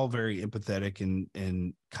 we're all very empathetic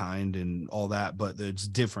and kind and all that, but it's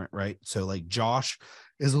different, right? So like Josh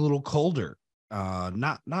is a little colder.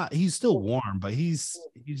 He's still warm, but he's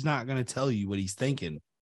not going to tell you what he's thinking.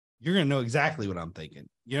 You're going to know exactly what I'm thinking.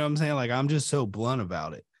 You know what I'm saying? Like, I'm just so blunt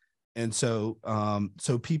about it. And so,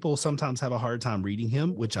 so people sometimes have a hard time reading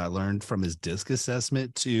him, which I learned from his DISC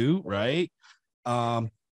assessment too. Right.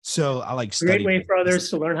 So I like great way for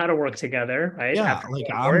others to learn how to work together. Right. Yeah.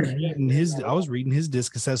 I was reading his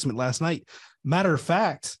DISC assessment last night. Matter of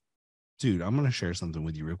fact, dude, I'm going to share something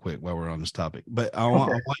with you real quick while we're on this topic, but I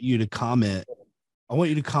want you to comment. I want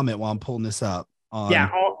you to comment while I'm pulling this up.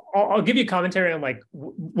 I'll give you commentary on like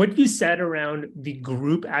what you said around the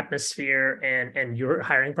group atmosphere and your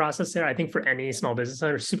hiring process there. I think for any small business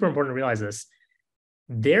owner, super important to realize this.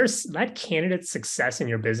 That candidate's success in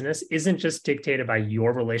your business isn't just dictated by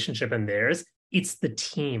your relationship and theirs. It's the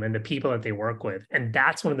team and the people that they work with. And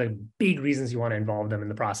that's one of the big reasons you want to involve them in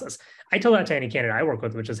the process. I tell that to any candidate I work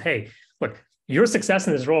with, which is, hey, look, your success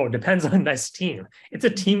in this role depends on this team. It's a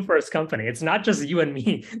team first company. It's not just you and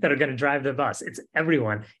me that are going to drive the bus. It's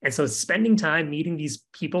everyone. And so spending time meeting these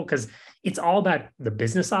people, because it's all about the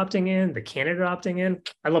business opting in, the candidate opting in.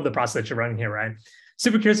 I love the process that you're running here, Ryan.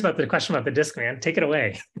 Super curious about the question about the DISC, man. Take it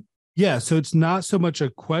away. Yeah. So it's not so much a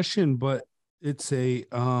question, but it's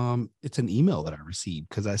an email that I received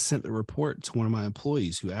because I sent the report to one of my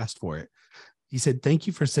employees who asked for it. He said, thank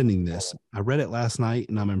you for sending this. I read it last night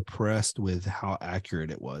and I'm impressed with how accurate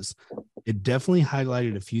it was. It definitely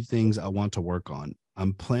highlighted a few things I want to work on.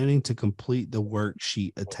 I'm planning to complete the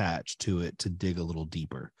worksheet attached to it to dig a little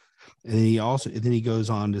deeper. And then he goes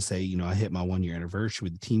on to say, I hit my 1-year anniversary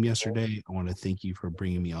with the team yesterday. I want to thank you for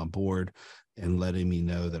bringing me on board and letting me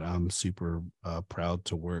know that I'm super proud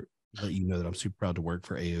to work. Let you know that I'm super proud to work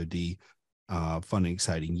for AOD. fun and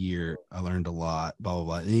exciting year. I learned a lot, blah, blah,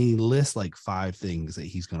 blah. And he lists like 5 things that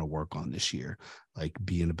he's going to work on this year, like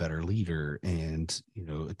being a better leader and,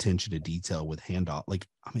 attention to detail with handoff. Like,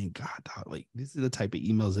 I mean, God, like this is the type of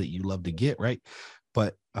emails that you love to get, right?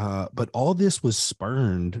 But all this was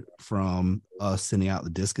spurned from us sending out the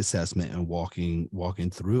DISC assessment and walking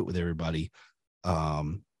through it with everybody.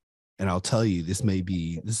 And I'll tell you, this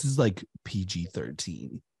is like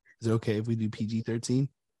PG-13. Is it okay if we do PG-13?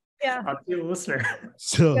 Yeah. I'll be a listener.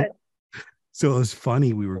 So it was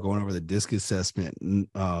funny. We were going over the DISC assessment, and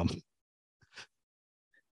I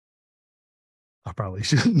probably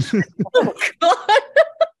shouldn't. Oh God.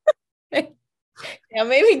 Yeah,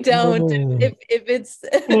 maybe don't. If it's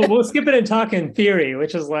we'll skip it and talk in theory,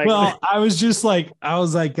 which is like. Well, I was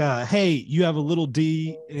like, hey, you have a little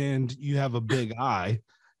D and you have a big I,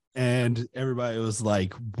 and everybody was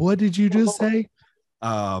like, what did you just say?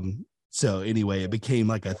 So anyway, it became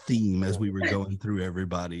like a theme as we were going through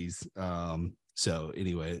everybody's. So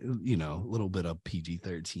anyway, a little bit of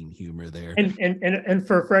PG-13 humor there. And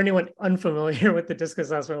for anyone unfamiliar with the DISC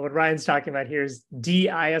assessment, what Ryan's talking about here is D,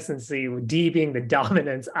 I, S, and C, with D being the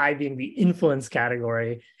dominance, I being the influence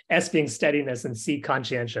category, S being steadiness, and C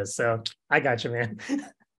conscientious. So I got you, man.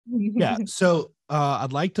 Yeah. So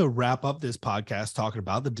I'd like to wrap up this podcast talking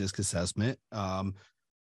about the DISC assessment.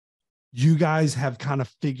 You guys have kind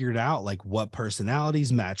of figured out like what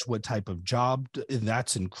personalities match what type of job.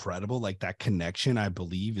 That's incredible. Like that connection, I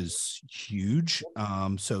believe, is huge.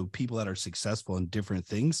 So people that are successful in different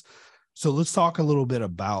things. So let's talk a little bit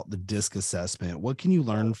about the DISC assessment. What can you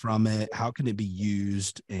learn from it? How can it be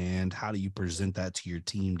used? And how do you present that to your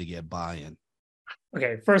team to get buy-in?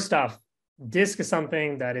 Okay, first off, DISC is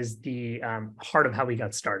something that is the heart of how we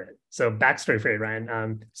got started. So backstory for you,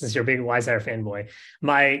 Ryan, since you're a big WiseHire fanboy,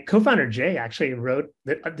 my co-founder, Jay, actually wrote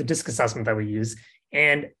the DISC assessment that we use.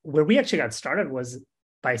 And where we actually got started was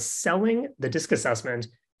by selling the DISC assessment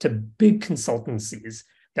to big consultancies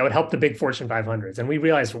that would help the big Fortune 500s. And we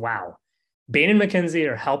realized, wow, Bain and McKinsey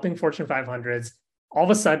are helping Fortune 500s. All of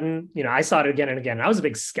a sudden, I saw it again and again. I was a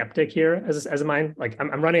big skeptic here as a mind. Like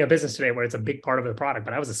I'm running a business today where it's a big part of the product,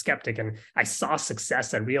 but I was a skeptic and I saw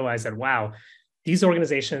success and realized that, wow, these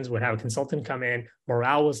organizations would have a consultant come in,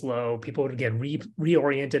 morale was low, people would get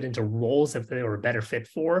reoriented into roles that they were a better fit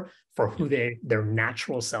for who their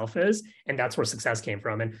natural self is. And that's where success came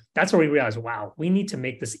from. And that's where we realized, wow, we need to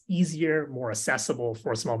make this easier, more accessible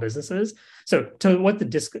for small businesses. So to what the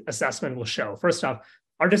DISC assessment will show, first off,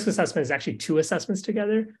 our DISC assessment is actually 2 assessments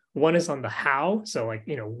together. One is on the how. So like,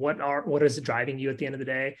 what is driving you at the end of the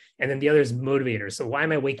day? And then the other is motivators. So why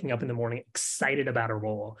am I waking up in the morning excited about a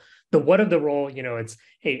role? The what of the role, it's,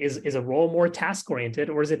 hey, is a role more task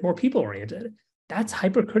oriented or is it more people oriented? That's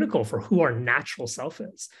hypercritical for who our natural self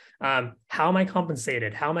is. How am I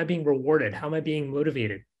compensated? How am I being rewarded? How am I being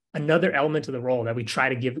motivated? Another element of the role that we try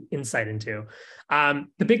to give insight into.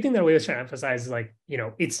 The big thing that we always try to emphasize is like,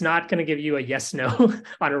 it's not going to give you a yes, no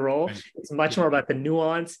on a role. Right. It's much more about the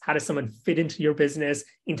nuance. How does someone fit into your business,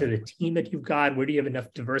 into the team that you've got? Where do you have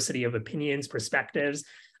enough diversity of opinions, perspectives?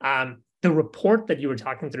 The report that you were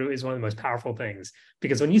talking through is one of the most powerful things,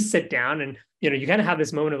 because when you sit down and, you kind of have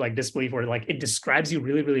this moment of like disbelief where like it describes you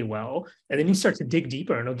really, really well. And then you start to dig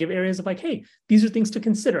deeper and it'll give areas of like, hey, these are things to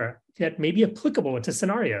consider that may be applicable to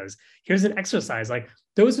scenarios. Here's an exercise. Like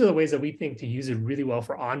those are the ways that we think to use it really well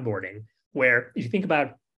for onboarding, where if you think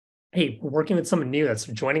about, hey, we're working with someone new that's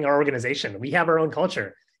joining our organization. We have our own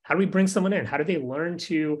culture. How do we bring someone in? How do they learn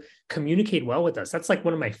to communicate well with us? That's like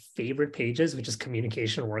one of my favorite pages, which is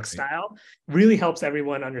communication work style. Really helps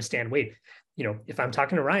everyone understand, wait, if I'm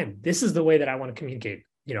talking to Ryan, this is the way that I want to communicate,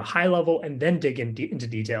 high level and then dig into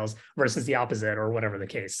details versus the opposite or whatever the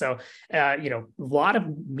case. So, a lot of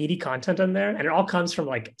meaty content in there. And it all comes from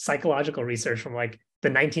like psychological research from like the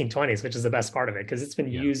 1920s, which is the best part of it, because it's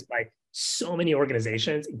been used by so many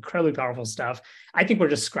organizations, incredibly powerful stuff. I think we're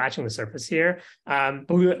just scratching the surface here.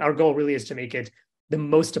 But our goal really is to make it the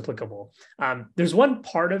most applicable. There's one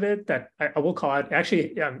part of it that I will call out,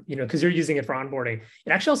 actually, because you're using it for onboarding.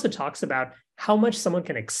 It actually also talks about how much someone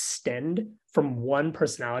can extend from one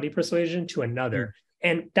personality persuasion to another.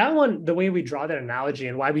 And that one, the way we draw that analogy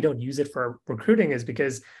and why we don't use it for recruiting is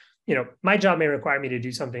because, my job may require me to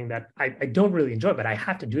do something that I don't really enjoy, but I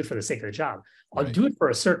have to do it for the sake of the job. I'll do it for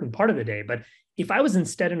a certain part of the day. But if I was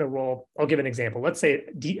instead in a role, I'll give an example. Let's say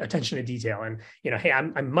attention to detail. And, hey,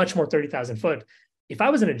 I'm much more 30,000 foot. If I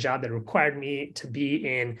was in a job that required me to be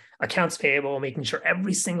in accounts payable, making sure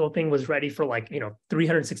every single thing was ready for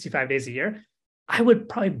 365 days a year, I would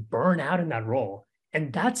probably burn out in that role.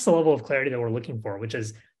 And that's the level of clarity that we're looking for, which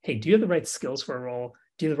is, hey, do you have the right skills for a role?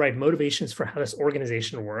 Do you have the right motivations for how this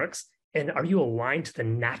organization works? And are you aligned to the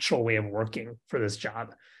natural way of working for this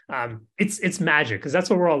job? It's magic, because that's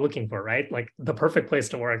what we're all looking for, right? Like the perfect place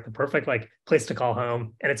to work, the perfect like place to call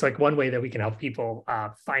home. And it's like one way that we can help people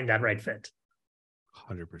find that right fit.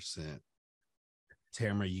 100%.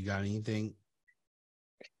 Tamara, you got anything?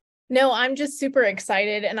 No, I'm just super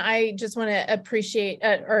excited. And I just want to appreciate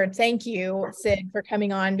or thank you, Sid, for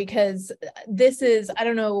coming on, because this is, I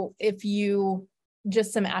don't know if you,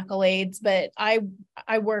 just some accolades, but I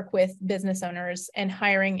work with business owners, and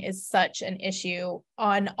hiring is such an issue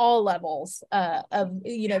on all levels of,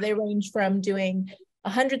 you know, they range from doing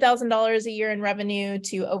 $100,000 a year in revenue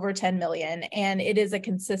to over 10 million. And it is a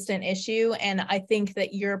consistent issue. And I think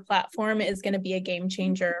that your platform is going to be a game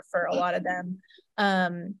changer for a lot of them.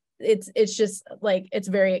 It's just like, it's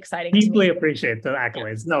very exciting. Deeply appreciate the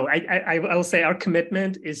accolades. No, I will say our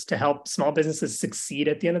commitment is to help small businesses succeed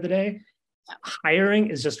at the end of the day. Hiring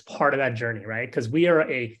is just part of that journey, right? Because we are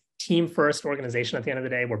a team first organization at the end of the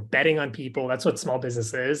day. We're betting on people. That's what small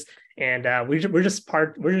business is. And we just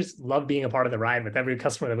love being a part of the ride with every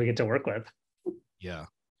customer that we get to work with. Yeah.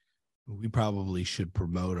 We probably should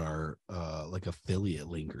promote our like affiliate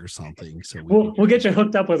link or something. So we'll get you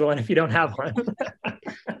hooked up with one if you don't have one.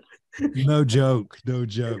 No joke.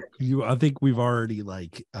 I think we've already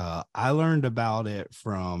like I learned about it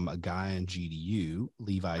from a guy in GDU,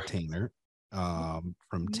 Levi Tanner,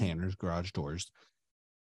 from Tanner's Garage Doors.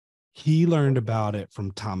 He learned about it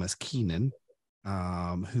from Thomas Keenan,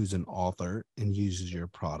 who's an author and uses your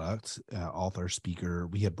product, author, speaker.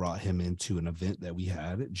 We had brought him into an event that we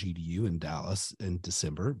had at GDU in Dallas in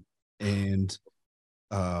December. And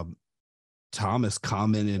Thomas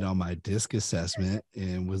commented on my disc assessment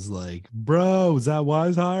and was like, bro, is that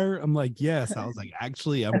WiseHire? I'm like, yes. I was like,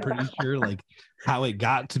 actually, I'm pretty sure like how it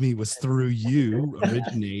got to me was through you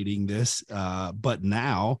originating this. But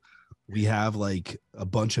now we have like a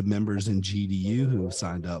bunch of members in GDU who have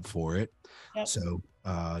signed up for it. Yep. So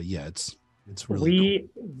yeah, it's really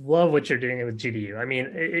cool. Love what you're doing with GDU. I mean,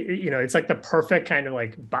 it's like the perfect kind of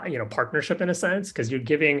like, partnership in a sense, because you're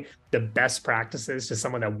giving the best practices to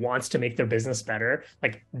someone that wants to make their business better.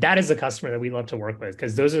 Like that is a customer that we love to work with,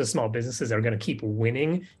 because those are the small businesses that are going to keep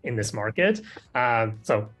winning in this market.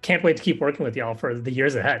 So can't wait to keep working with y'all for the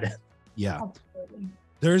years ahead. Yeah. Absolutely.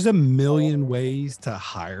 There's a million ways to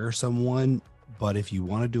hire someone, but if you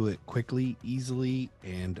want to do it quickly, easily,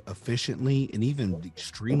 and efficiently, and even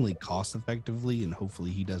extremely cost effectively, and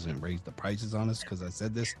hopefully he doesn't raise the prices on us because I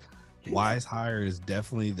said this, WiseHire is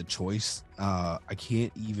definitely the choice. I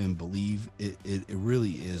can't even believe it. It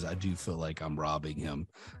really is. I do feel like I'm robbing him.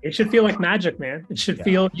 It should feel like magic, man. It should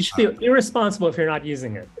feel, you should feel irresponsible if you're not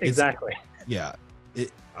using it. Exactly. Yeah.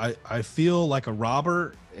 I feel like a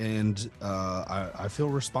robber, and I feel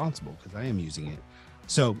responsible because I am using it.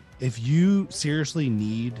 So if you seriously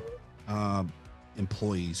need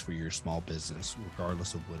employees for your small business,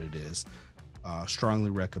 regardless of what it is, strongly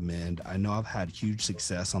recommend. I know I've had huge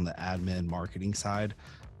success on the admin marketing side,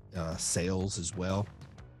 sales as well.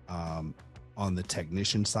 On the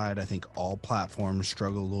technician side, I think all platforms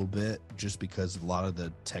struggle a little bit just because a lot of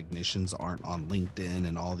the technicians aren't on LinkedIn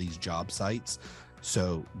and all these job sites.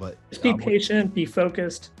 So, but just be patient, be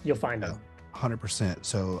focused, you'll find out. 100%.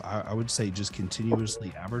 So I would say just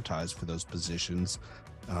continuously advertise for those positions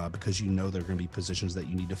because you know there are going to be positions that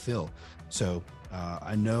you need to fill. So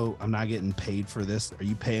I know I'm not getting paid for this. Are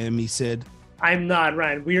you paying me, Sid? I'm not,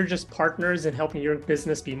 Ryan. We are just partners in helping your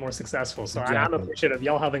business be more successful. So exactly. I'm appreciative of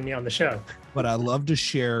y'all having me on the show. But I love to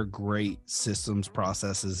share great systems,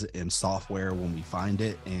 processes, and software when we find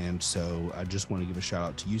it. And so I just want to give a shout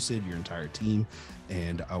out to you, Sid, your entire team.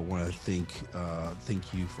 And I want to thank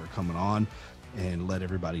you for coming on and let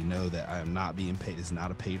everybody know that I am not being paid. It's not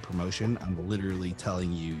a paid promotion. I'm literally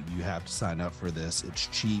telling you, you have to sign up for this. It's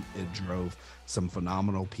cheap. It drove some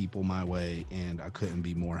phenomenal people my way, and I couldn't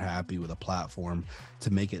be more happy with a platform to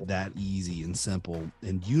make it that easy and simple,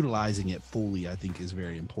 and utilizing it fully, I think, is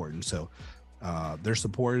very important. So their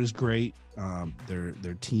support is great.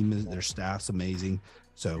 Their team is, their staff's amazing.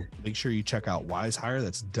 So make sure you check out WiseHire.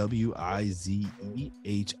 That's WizeHire.com,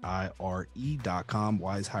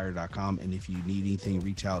 WizeHire.com. And if you need anything,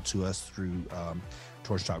 reach out to us through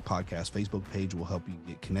Torch Talk Podcast Facebook page. We'll help you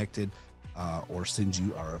get connected or send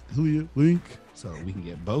you our affiliate link so we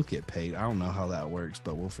can both get paid. I don't know how that works,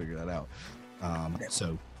 but we'll figure that out.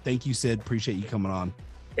 So thank you, Sid. Appreciate you coming on.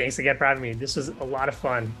 Thanks again for having me. This was a lot of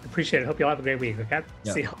fun. Appreciate it. Hope you all have a great week. Okay.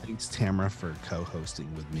 Yep. See you. Thanks, Tamara, for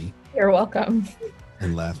co-hosting with me. You're welcome.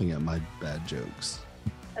 And laughing at my bad jokes.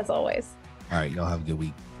 As always. All right. Y'all have a good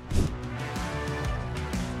week.